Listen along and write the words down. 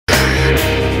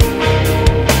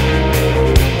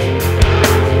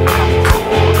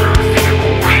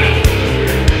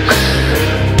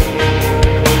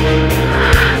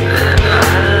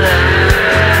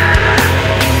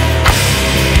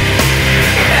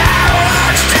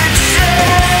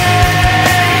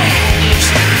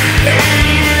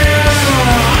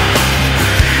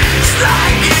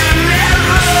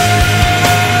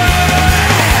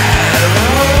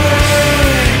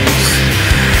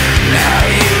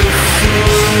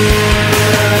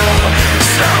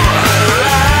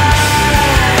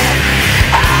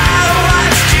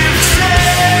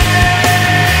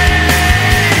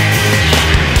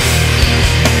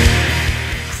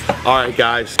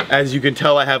guys, as you can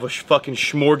tell, I have a fucking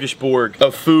smorgasbord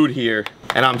of food here.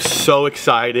 And I'm so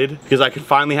excited because I can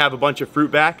finally have a bunch of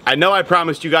fruit back. I know I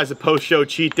promised you guys a post-show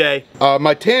cheat day.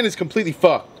 My tan is completely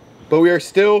fucked, but we are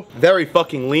still very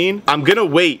fucking lean. I'm gonna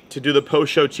wait to do the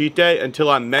post-show cheat day until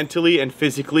I'm mentally and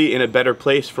physically in a better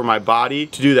place for my body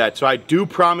to do that. So I do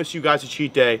promise you guys a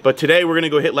cheat day, but today we're gonna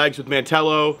go hit legs with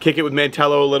Mantello, kick it with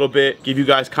Mantello a little bit, give you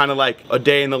guys kind of like a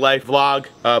day in the life vlog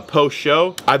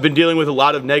post-show. I've been dealing with a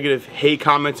lot of negative hate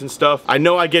comments and stuff. I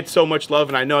know I get so much love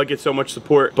and I know I get so much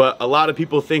support, but a lot of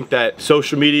people think that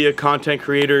social media content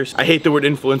creators, I hate the word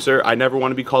influencer. I never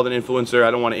want to be called an influencer.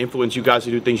 I don't want to influence you guys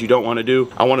to do things you don't want to do.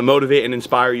 I want to motivate and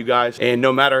inspire you guys, and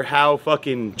no matter how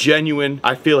fucking genuine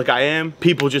I feel like I am,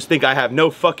 people just think I have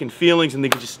no fucking feelings and they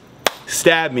can just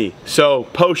stab me. So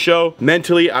post-show,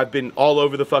 mentally I've been all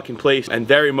over the fucking place and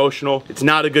very emotional. It's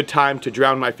not a good time to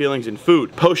drown my feelings in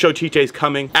food. Post-show cheat day is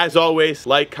coming. As always,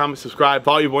 like, comment, subscribe,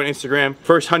 follow your boy on Instagram.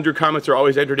 First 100 comments are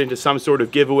always entered into some sort of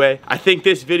giveaway. I think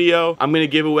this video I'm gonna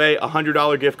give away a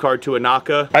 $100 gift card to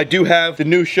Anaka. I do have the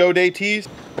new show day tees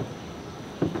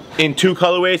in 2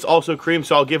 colorways, also cream,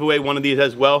 so I'll give away one of these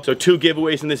as well. So 2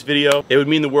 giveaways in this video. It would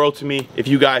mean the world to me if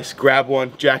you guys grab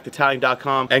one,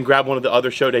 jackeditalian.com, and grab one of the other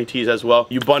show day tees as well.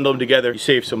 You bundle them together, you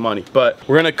save some money. But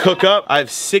we're gonna cook up. I have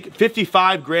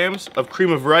 55 grams of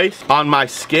cream of rice on my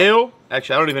scale.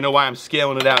 Actually, I don't even know why I'm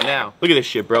scaling it out now. Look at this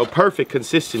shit, bro. Perfect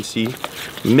consistency.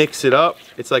 Mix it up.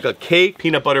 It's like a cake,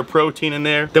 peanut butter protein in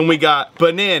there. Then we got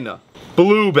banana,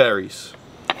 blueberries,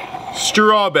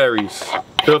 strawberries,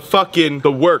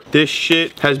 the work. This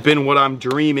shit has been what I'm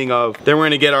dreaming of. Then we're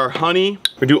gonna get our honey.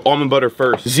 We're gonna do almond butter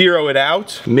first. Zero it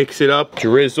out, mix it up,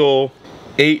 drizzle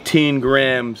 18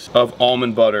 grams of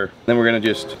almond butter. Then we're gonna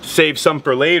just save some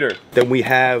for later. Then we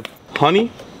have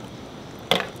honey.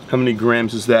 How many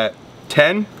grams is that?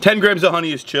 10? 10 grams of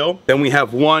honey is chill. Then we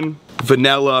have 1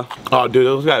 vanilla. Oh dude,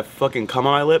 those got fucking cum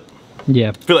on my lip. Yeah.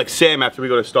 I feel like Sam after we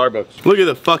go to Starbucks. Look at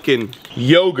the fucking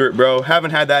yogurt, bro.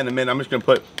 Haven't had that in a minute. I'm just gonna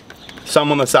put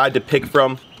some on the side to pick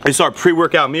from. This is our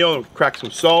pre-workout meal. Crack some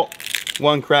salt.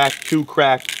 1 crack, 2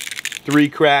 crack, 3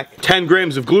 crack. 10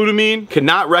 grams of glutamine.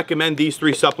 Cannot recommend these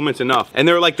 3 supplements enough. And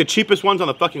they're like the cheapest ones on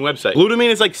the fucking website.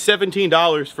 Glutamine is like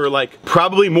 $17 for like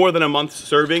probably more than a month's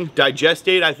serving.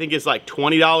 Digestate I think is like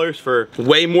 $20 for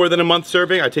way more than a month's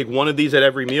serving. I take 1 of these at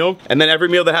every meal. And then every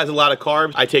meal that has a lot of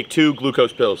carbs, I take 2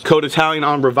 glucose pills. Code Italian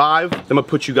on Revive. I'm gonna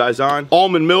put you guys on.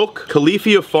 Almond milk,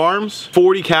 Califia Farms,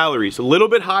 40 calories. A little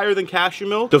bit higher than cashew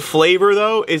milk. The flavor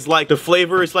though is like,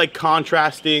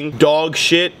 contrasting dog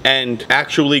shit and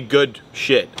actually good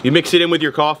shit. You mix it in with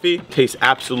your coffee, tastes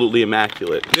absolutely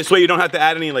immaculate. This way you don't have to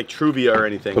add any like Truvia or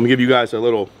anything. Let me give you guys a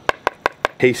little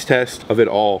taste test of it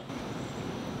all.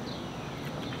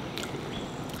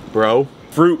 Bro,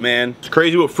 fruit, man. It's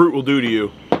crazy what fruit will do to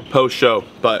you post-show.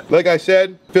 But like I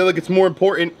said, I feel like it's more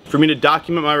important for me to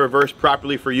document my reverse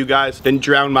properly for you guys than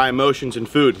drown my emotions in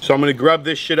food. So I'm gonna grub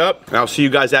this shit up and I'll see you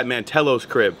guys at Mantello's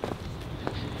crib.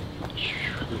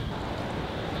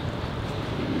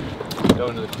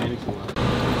 Going to the candy store.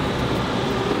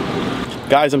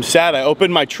 Guys, I'm sad. I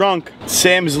opened my trunk.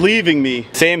 Sam's leaving me.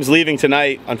 Sam's leaving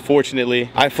tonight, unfortunately.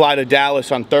 I fly to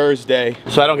Dallas on Thursday,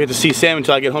 so I don't get to see Sam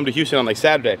until I get home to Houston on like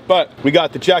Saturday. But we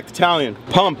got the Jacked Italian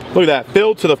pump. Look at that,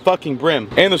 filled to the fucking brim.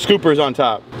 And the scoopers on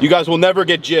top. You guys will never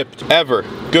get gypped, ever.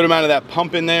 Good amount of that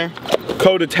pump in there.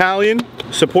 Code Italian.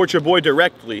 Support your boy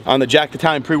directly on the Jacked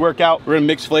Italian pre-workout. We're gonna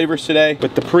mix flavors today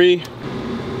with the pre.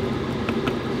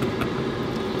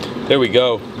 There we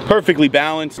go. Perfectly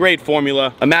balanced, great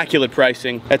formula, immaculate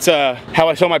pricing. That's how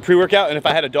I sell my pre-workout, and if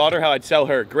I had a daughter, how I'd sell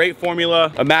her. Great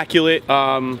formula, immaculate,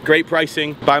 great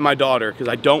pricing. Buy my daughter, because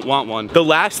I don't want one. The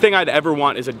last thing I'd ever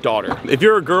want is a daughter. If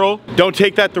you're a girl, don't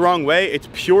take that the wrong way. It's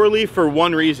purely for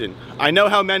one reason. I know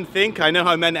how men think, I know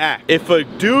how men act. If a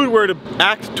dude were to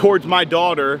act towards my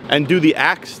daughter and do the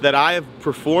acts that I have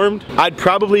performed, I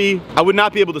would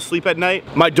not be able to sleep at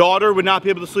night. My daughter would not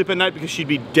be able to sleep at night because she'd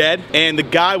be dead, and the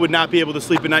guy would not be able to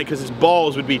sleep at night because his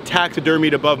balls would be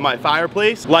taxidermied above my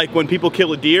fireplace. Like when people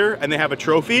kill a deer and they have a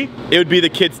trophy, it would be the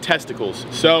kid's testicles.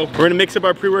 So we're gonna mix up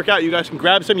our pre-workout. You guys can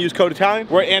grab some, use code Italian.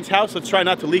 We're at Ant's house. Let's try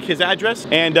not to leak his address,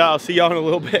 and I'll see y'all in a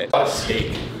little bit.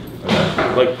 Steak.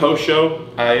 Like post-show,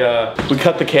 we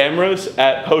cut the cameras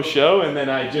at post-show, and then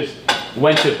I just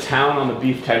went to town on the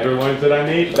beef tenderloins that I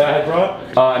made, that I had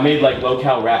brought. I made like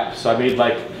low-cal wraps. So I made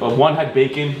like, one had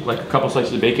bacon, like a couple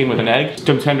slices of bacon with an egg,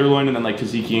 some tenderloin, and then like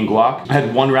tzatziki and guac. I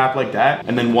had one wrap like that,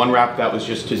 and then one wrap that was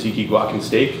just tzatziki, guac, and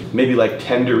steak. Maybe like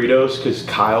 10 Doritos, because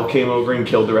Kyle came over and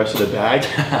killed the rest of the bag.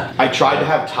 I tried to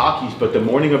have Takis, but the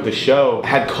morning of the show, I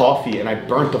had coffee, and I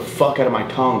burnt the fuck out of my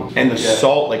tongue. And the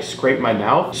salt like scraped my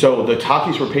mouth. So the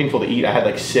Takis were painful to eat. I had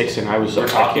like 6, and I was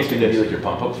like, I can't do this. Like your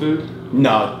pump-up food?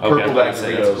 No, purple bag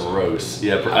Doritos. That's gross.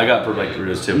 Yeah, I got purple bag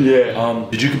Doritos too. Yeah.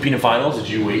 Did you compete in finals? Did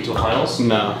you wait till finals?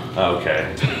 No.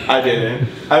 Okay. I didn't.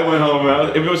 I went home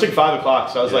around, it was like 5 o'clock,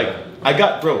 so I was like, I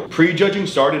got, bro, pre-judging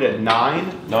started at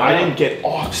 9. No, I didn't get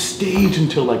off stage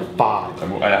until like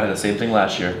 5. I had the same thing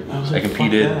last year. I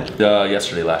competed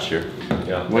yesterday last year.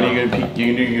 Yeah. When are you gonna compete?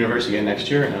 You gonna do university again next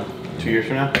year or no? 2 years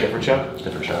from now? Different show?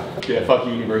 Different show. Yeah, fuck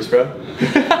you, universe, bro.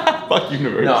 Fuck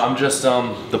universe. No, I'm just,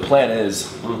 the plan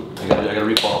is, I gotta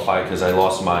requalify because I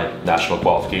lost my national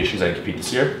qualifications. I didn't compete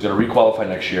this year. I gotta requalify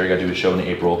next year. I gotta do a show in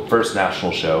April. First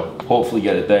national show. Hopefully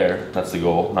get it there. That's the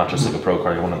goal. Not just like a pro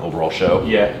card, I want an overall show.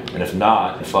 Yeah. And if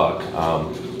not, fuck,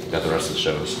 got the rest of the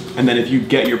shows. And then if you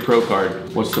get your pro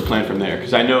card, what's the plan from there?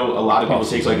 Because I know a lot of people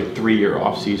take like a 3-year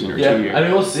off season or 2 years. I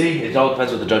mean, we'll see. It all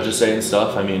depends what the judges say and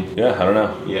stuff. I mean, yeah, I don't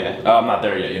know. Yeah. I'm not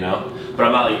there yet, you know? But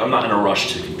I'm not in a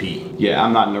rush to compete. Yeah,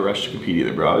 I'm not in a rush to compete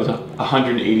either, bro. I was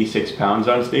 186 pounds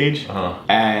on stage,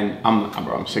 and I'm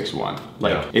 6'1".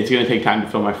 Like, it's gonna take time to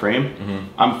fill my frame.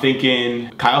 I'm thinking,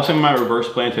 Kyle sent me my reverse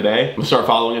plan today. I'm gonna start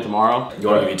following it tomorrow. You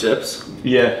wanna give me tips?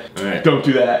 Yeah. All right. Don't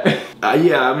do that.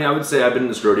 Yeah, I mean, I would say I've been in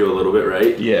this rodeo a little bit,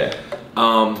 right? Yeah.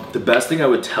 The best thing I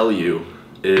would tell you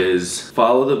is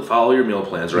follow your meal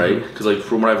plans, right? Because like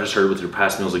from what I've just heard with your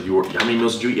past meals, like how many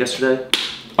meals did you eat yesterday?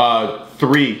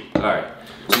 3. All right.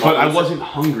 But I wasn't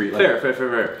hungry. Like,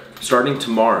 Fair. Starting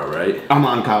tomorrow, right? I'm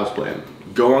on Kyle's plan.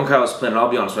 Go on Kyle's plan, and I'll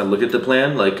be honest, when I look at the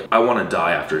plan, like, I want to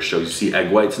die after a show. You see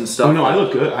egg whites and stuff. Oh no, I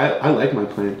look good. I like my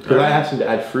plan. Because I asked him to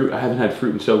add fruit. I haven't had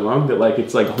fruit in so long that like,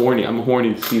 it's like horny. I'm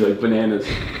horny to see like bananas.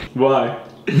 Why?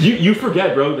 You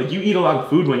forget, bro. Like, you eat a lot of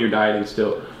food when you're dieting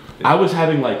still. I was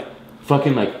having like,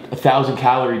 fucking like 1,000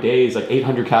 calorie days, like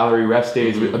 800 calorie rest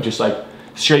days of just like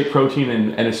straight protein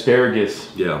and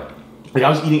asparagus. Yeah. Like I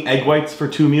was eating egg whites for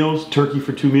 2 meals, turkey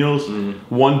for 2 meals,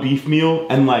 1 beef meal,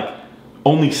 and like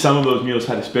only some of those meals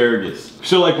had asparagus.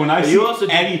 So like when I see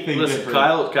anything different.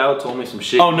 Kyle told me some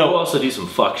shit. Oh no. You also do some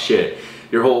fuck shit.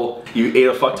 You ate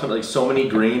a fuck ton of like so many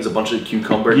greens, a bunch of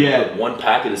cucumber. Yeah. You put 1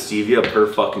 packet of stevia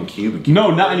per fucking cube.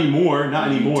 No, not anymore. Not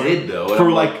anymore. You did though.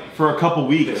 For a couple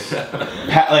weeks.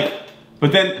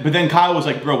 But then Kyle was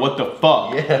like, bro, what the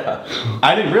fuck? Yeah.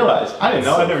 I didn't realize. I didn't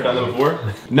know. I've never done that before.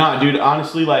 Nah, dude,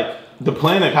 honestly, like, the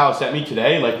plan that Kyle sent me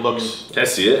today, like, looks... Can I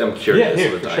see it? I'm curious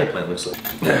here, what the diet plan looks like.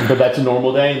 But that's a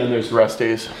normal day, and then there's rest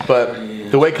days. But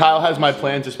the way Kyle has my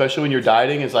plans, especially when you're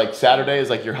dieting, is like Saturday is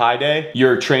like your high day.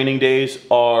 Your training days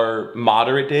are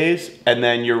moderate days, and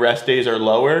then your rest days are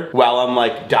lower while I'm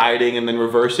like dieting and then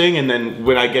reversing. And then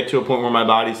when I get to a point where my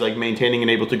body's like maintaining and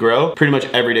able to grow, pretty much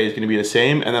every day is gonna be the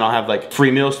same. And then I'll have like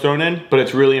free meals thrown in. But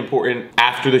it's really important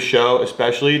after the show,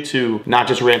 especially, to not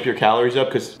just ramp your calories up,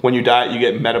 because when you diet, you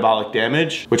get metabolic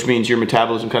damage, which means your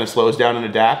metabolism kind of slows down and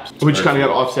adapts. We just kind of got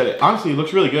to offset it. Honestly, it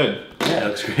looks really good. Yeah, it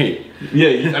looks great.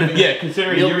 Yeah, I mean, yeah.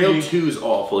 Considering meal 2 is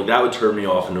awful. Like that would turn me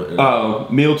off.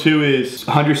 Meal 2 is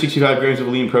 165 grams of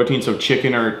lean protein, so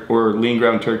chicken or lean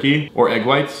ground turkey or egg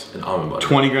whites, and almond butter.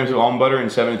 20 grams of almond butter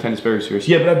and 7 to 10 asparagus.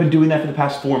 Yeah, but I've been doing that for the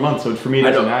past 4 months, so for me it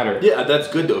doesn't matter. Yeah, that's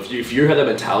good though. If you have that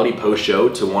mentality post show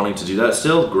to wanting to do that,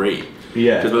 still great.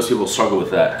 Yeah. Because most people struggle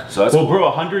with that. So that's well, bro,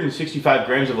 165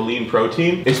 grams of a lean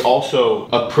protein is also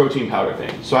a protein powder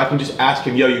thing. So I can just ask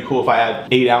him, yo, you cool if I add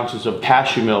 8 ounces of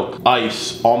cashew milk,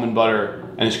 ice, almond butter,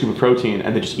 and a scoop of protein,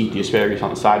 and then just eat the asparagus on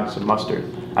the side with some mustard.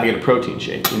 I get a protein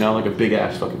shake, you know, like a big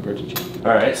ass fucking protein shake.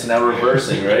 All right, so now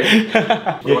reversing, right?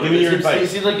 Yeah, give me your advice. It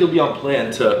seems like you'll be on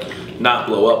plan to not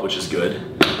blow up, which is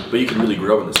good, but you can really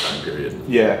grow in this time period.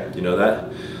 Yeah. You know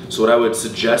that? So what I would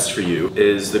suggest for you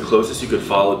is the closest you could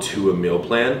follow to a meal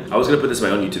plan. I was gonna put this in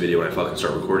my own YouTube video when I fucking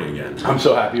start recording again. I'm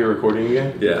so happy you're recording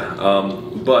again. Yeah,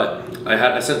 but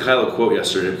I sent Kyle a quote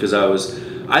yesterday because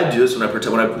I do this when I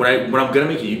pretend when I'm gonna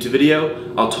make a YouTube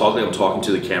video, I'll talk like I'm talking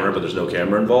to the camera, but there's no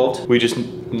camera involved. We just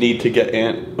need to get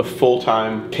Ant a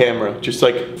full-time camera, just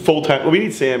like full-time. Well, we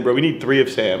need Sam, bro. We need 3 of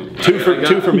Sam. Two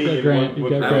for me. I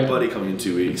have a buddy coming in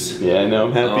 2 weeks. Yeah, I know.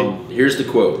 I'm happy. Here's the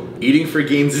quote: "Eating for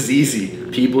gains is easy.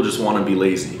 People just want to be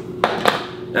lazy."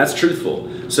 That's truthful.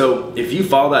 So if you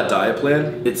follow that diet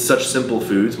plan, it's such simple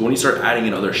foods, but when you start adding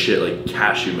in other shit like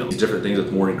cashew milk, different things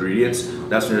with more ingredients,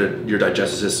 that's when your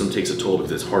digestive system takes a toll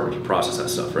because it's harder to process that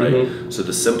stuff, right? So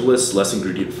the simplest, less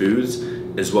ingredient foods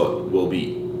is what will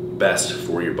be best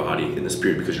for your body in this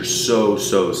period because you're so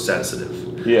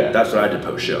sensitive. Yeah. That's what I did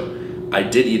post-show. I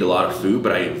did eat a lot of food,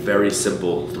 but I ate very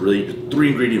simple, three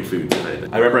ingredient foods.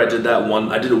 I remember I did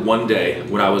it one day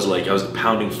when I was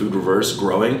pounding food reverse,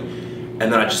 growing,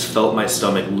 and then I just felt my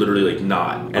stomach literally like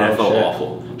knot, and I felt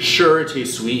awful. Sure, it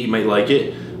tastes sweet, you might like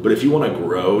it, but if you want to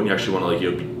grow and you actually want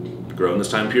to grow in this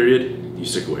time period, you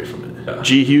stick away from it. Yeah.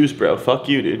 G Hughes, bro, fuck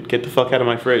you, dude. Get the fuck out of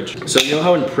my fridge. So you know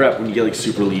how in prep, when you get like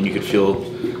super lean, you could feel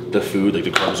the food, like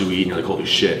the carbs you eat, and you're like, holy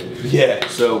shit. Yeah.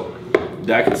 So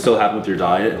that can still happen with your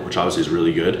diet, which obviously is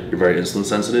really good. You're very insulin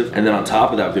sensitive. And then on top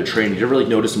of that, with your training, you ever like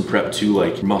notice in prep too,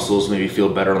 like your muscles maybe feel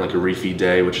better on like a refeed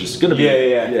day, which is gonna be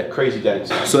yeah, crazy dense.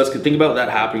 So that's good. Think about that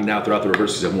happening now throughout the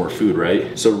reverse because you have more food,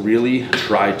 right? So really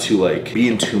try to like be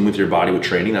in tune with your body with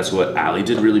training. That's what Allie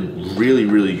did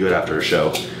really good after her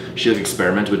show. She like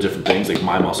experimented with different things like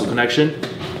my muscle connection,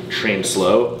 trained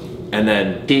slow, and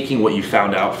then taking what you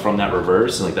found out from that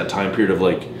reverse and like that time period of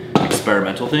like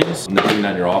experimental things, and then doing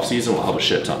that in your off season will help a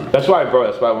shit ton. That's why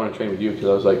I want to train with you, because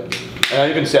I was like, and I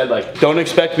even said like, don't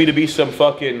expect me to be some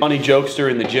fucking funny jokester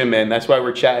in the gym, man. That's why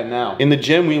we're chatting now. In the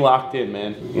gym, we locked in,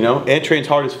 man. You know, Ant trains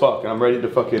hard as fuck, and I'm ready to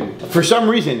fucking, for some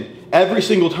reason, every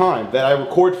single time that I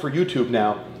record for YouTube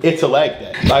now, it's a leg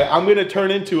day. Like, I'm gonna turn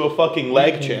into a fucking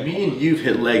leg champ. Me and you've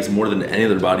hit legs more than any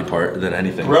other body part than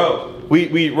anything. Bro,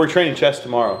 we're training chest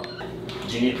tomorrow.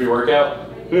 Do you need pre-workout?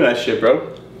 Look at that shit,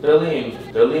 bro. They're lean,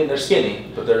 they're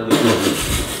skinny, but they're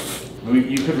lean.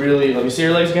 You could really, let me see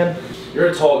your legs again. You're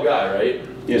a tall guy, right?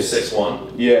 Yes. You're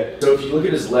 6'1". Yeah. So if you look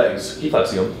at his legs, keep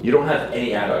flexing them, you don't have any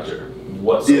adductor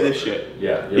whatsoever. Yeah, this shit.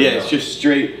 Yeah. Yeah, it's just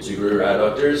straight. So you grow your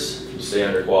adductors, you stay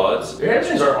on your quads. Your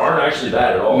hamstrings aren't actually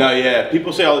bad at all. No, yeah.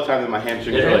 People say all the time that my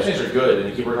hamstrings your are hamstrings are good, and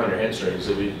you keep working on your hamstrings.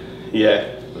 It'll be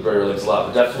grow your legs a lot,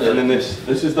 but definitely. And then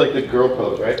this is like the girl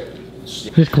pose, right?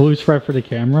 Just glutes right for the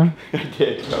camera. I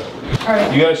did, bro.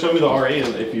 Alright. You gotta show me the RA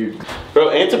if you... Bro,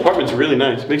 Ant's apartment's really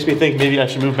nice. Makes me think maybe I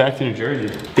should move back to New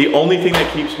Jersey. The only thing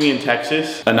that keeps me in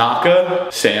Texas,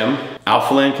 Anaka, Sam,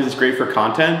 Alpha Land, because it's great for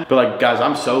content. But like, guys,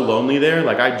 I'm so lonely there.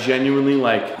 Like, I genuinely,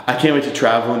 like, I can't wait to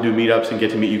travel and do meetups and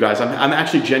get to meet you guys. I'm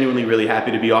actually genuinely really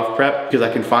happy to be off prep because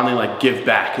I can finally like give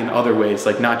back in other ways.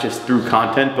 Like, not just through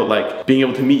content, but like being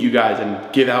able to meet you guys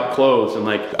and give out clothes. And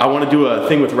like, I want to do a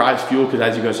thing with Rise Fuel because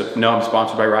as you guys know, I'm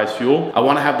sponsored by Rise Fuel. I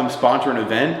want to have them sponsor an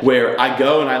event where I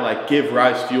go and I like give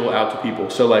Rise Fuel out to people.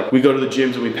 So like, we go to the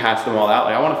gyms and we pass them all out.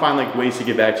 Like, I want to find like ways to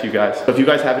give back to you guys. So if you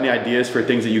guys have any ideas for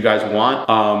things that you guys want,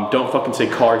 don't fucking say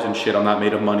cars and shit. I'm not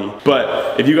made of money.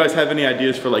 But if you guys have any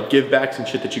ideas for like give backs and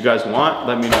shit that you guys want,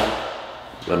 let me know.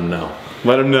 Let them know.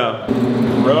 Let them know.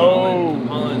 Bro.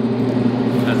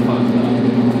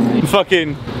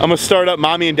 I'm gonna start up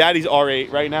mommy and daddy's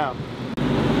R8 right now.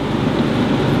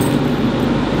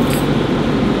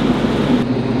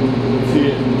 See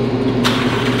it.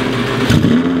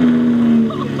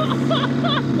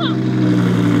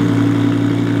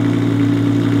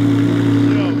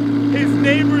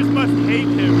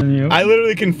 I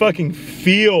literally can fucking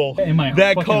feel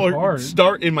that color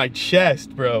start in my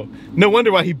chest, bro. No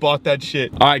wonder why he bought that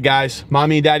shit. All right, guys,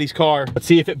 mommy and daddy's car. Let's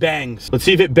see if it bangs. Let's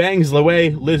see if it bangs the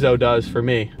way Lizzo does for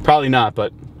me. Probably not,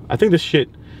 but I think this shit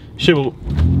will.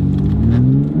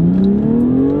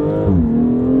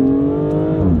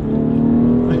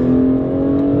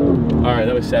 All right,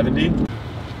 that was 70.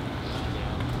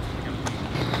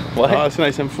 What? Oh, that's a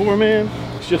nice M4, man.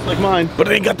 It's just like mine, but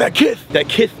it ain't got that kith. That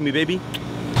kith me, baby.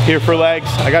 Here for legs,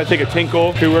 I gotta take a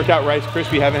tinkle. Pre-workout Rice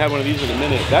Krispie, haven't had one of these in a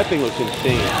minute. That thing looks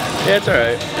insane. Yeah, it's all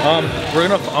right.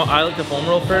 I like the foam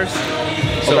roll first,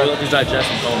 so we let these digest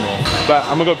and foam roll. But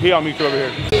I'm gonna go pee, I'll meet you over here.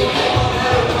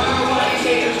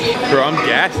 Bro, I'm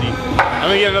gassy. I'm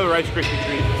gonna get another Rice Krispie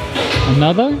treat.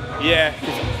 Another? Yeah,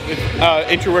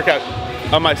 it's intra-workout.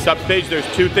 On my SUPS page, there's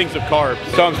 2 things of carbs.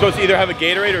 So I'm supposed to either have a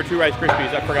Gatorade or 2 Rice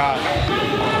Krispies, I forgot.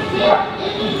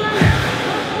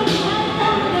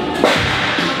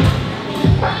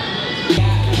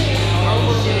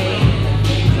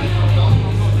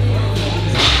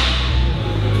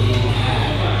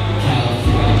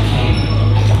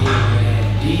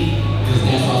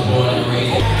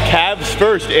 Calves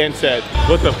first, Ann said.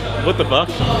 What the fuck?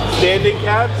 Standing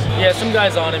calves? Yeah, some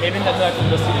guys on it. Maybe head back to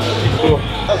the city. Cool.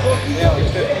 Yeah,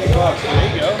 like 50 bucks.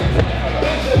 There you go.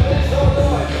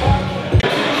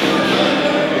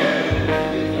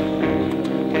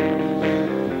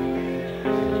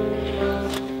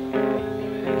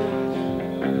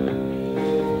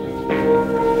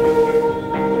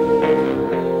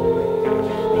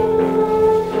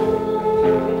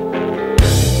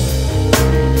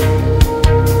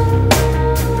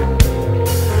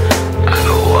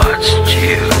 Watched you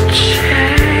change.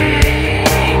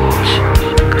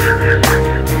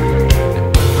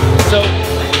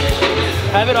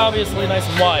 it obviously nice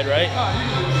and wide, right?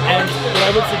 And what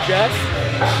I would suggest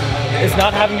is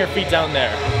not having your feet down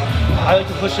there. I like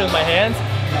to push it with my hands,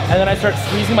 and then I start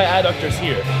squeezing my adductors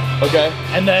here. Okay.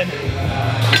 And then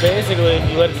basically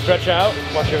you let it stretch out.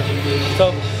 Watch your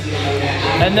so.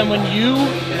 And then when you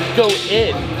go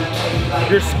in,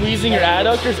 you're squeezing your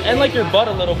adductors and like your butt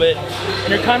a little bit,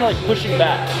 and you're kind of like pushing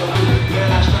back.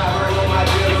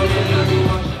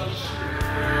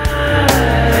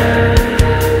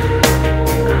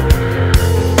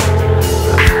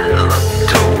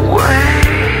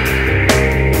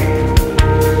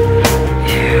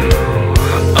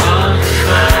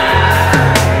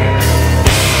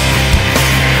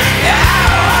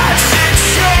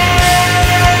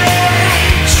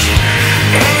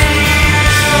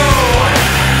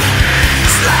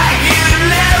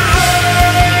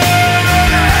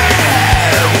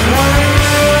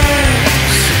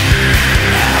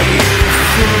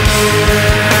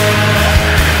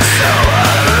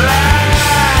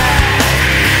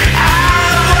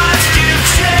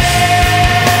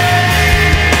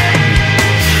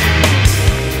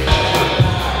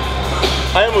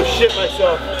 I almost shit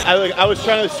myself. I was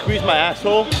trying to squeeze my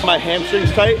asshole, my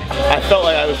hamstrings tight. I felt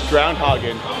like I was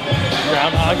groundhogging.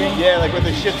 Groundhogging? Yeah, like when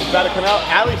the shit's about to come out.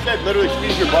 Ali said literally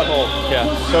squeeze your butthole. Yeah.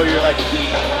 So you're like,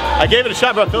 I gave it a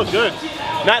shot, but it feels good.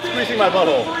 Not squeezing my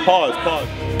butthole. Pause, pause.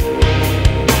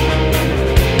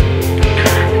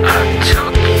 I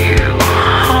took you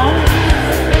home.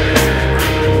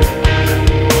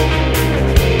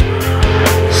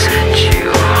 Set you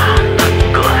on the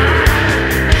glass.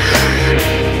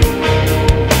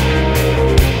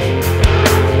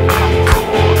 I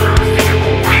pulled off your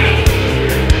wings.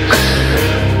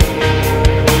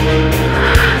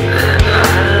 Then I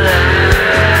left.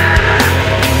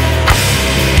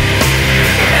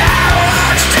 I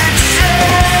watched it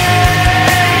change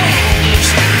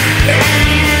in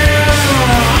you.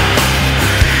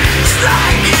 It's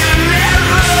like you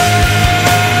never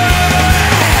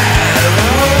had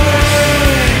wings.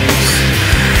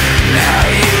 Now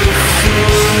you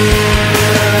feel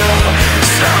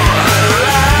so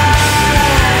alive.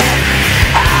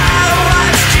 I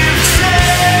watched you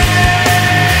change.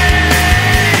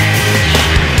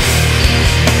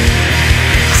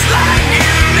 It's like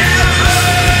you never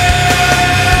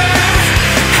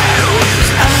had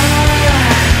wings.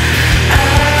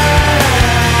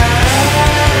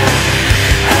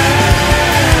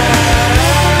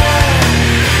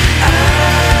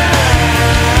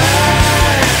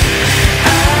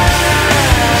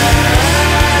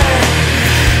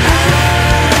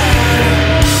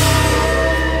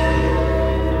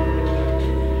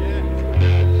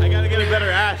 I gotta get a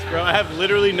better ass, bro. I have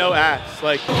literally no ass.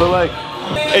 But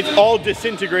it's all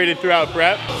disintegrated throughout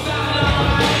prep.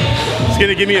 It's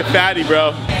gonna give me a fatty,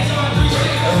 bro.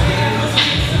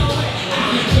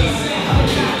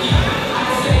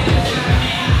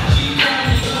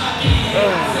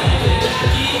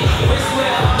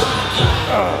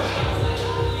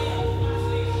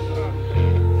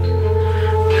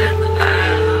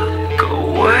 Go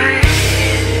away.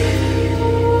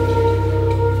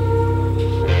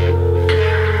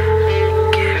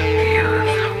 Give you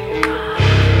the gun.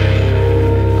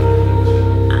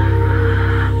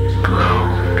 Blow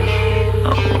me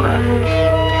away.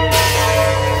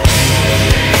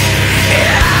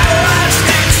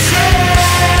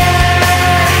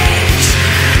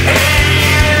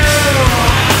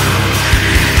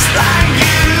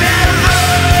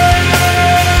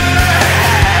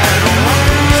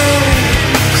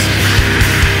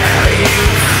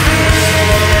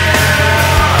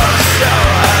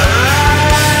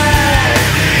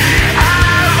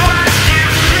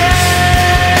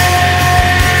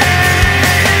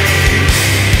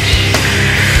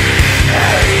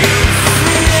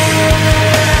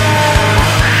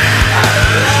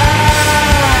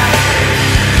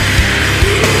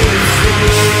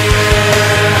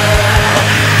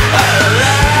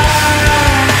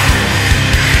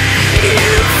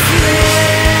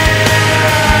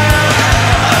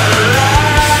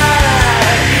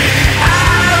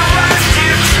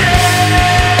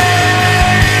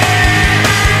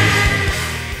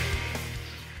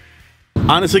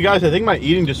 Honestly, guys, I think my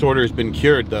eating disorder has been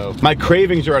cured, though. My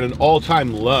cravings are at an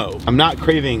all-time low. I'm not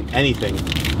craving anything.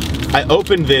 I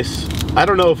opened this. I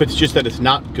don't know if it's just that it's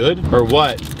not good or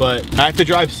what, but I have to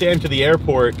drive Sam to the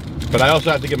airport, but I also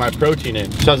have to get my protein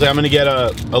in. So I was like, I'm gonna get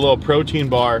a little protein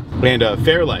bar and a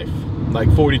Fairlife,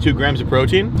 like 42 grams of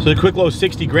protein. So a quick little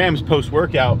 60 grams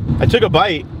post-workout. I took a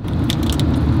bite.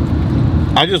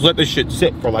 I just let this shit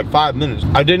sit for like 5 minutes.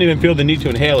 I didn't even feel the need to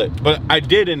inhale it, but I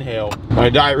did inhale my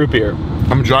diet root beer.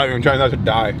 I'm driving, I'm trying not to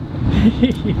die.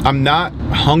 I'm not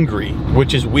hungry,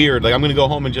 which is weird. Like, I'm gonna go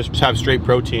home and just have straight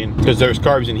protein because there's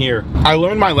carbs in here. I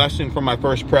learned my lesson from my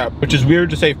first prep, which is weird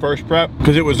to say first prep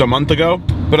because it was a month ago,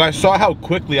 but I saw how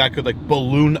quickly I could like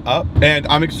balloon up, and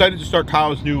I'm excited to start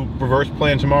Kyle's new reverse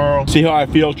plan tomorrow. See how I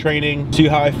feel training, see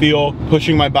how I feel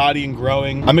pushing my body and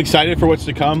growing. I'm excited for what's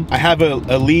to come. I have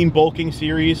a lean bulking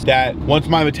series that once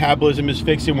my metabolism is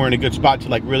fixed and we're in a good spot to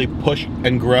like really push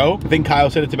and grow. I think Kyle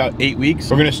said it's about 8 weeks.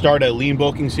 We're gonna start a lean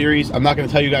bulking series. I'm not gonna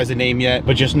tell you guys the name yet,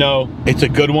 but just know it's a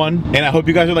good one. And I hope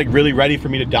you guys are like really ready for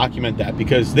me to document that,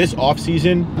 because this off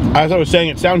season, as I was saying,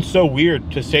 it sounds so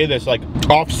weird to say this like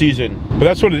off season, but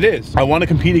that's what it is. I want to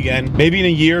compete again, maybe in a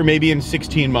year, maybe in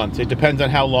 16 months. It depends on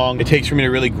how long it takes for me to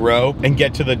really grow and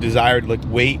get to the desired like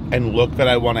weight and look that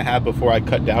I want to have before I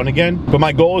cut down again. But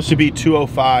my goal is to be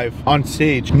 205 on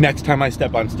stage next time I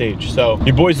step on stage. So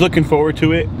your boy's looking forward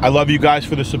to it. I love you guys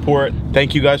for the support.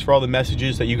 Thank you guys for all the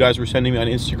messages that you guys were sending me on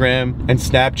Instagram and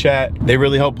Snapchat. They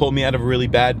really helped pull me out of a really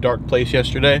bad, dark place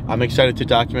yesterday. I'm excited to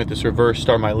document this reverse,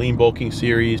 start my lean bulking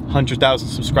series. 100,000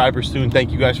 subscribers soon.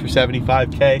 Thank you guys for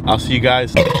 75K. I'll see you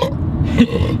guys.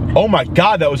 Oh my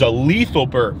God, that was a lethal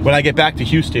burp when I get back to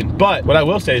Houston. But what I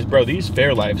will say is, bro, these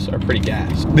Fairlifes are pretty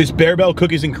gas. This Bearbell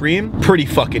cookies and cream, pretty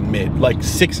fucking mid, like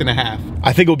 6.5.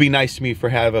 I think it'll be nice to me for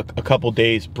have a couple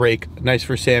days break. Nice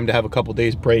for Sam to have a couple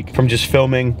days break from just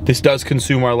filming. This does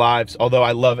consume our lives, although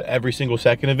I love every single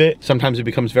second of it. Sometimes it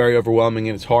becomes very overwhelming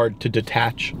and it's hard to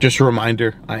detach. Just a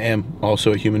reminder, I am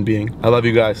also a human being. I love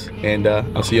you guys, and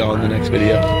I'll see y'all in the next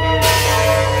video.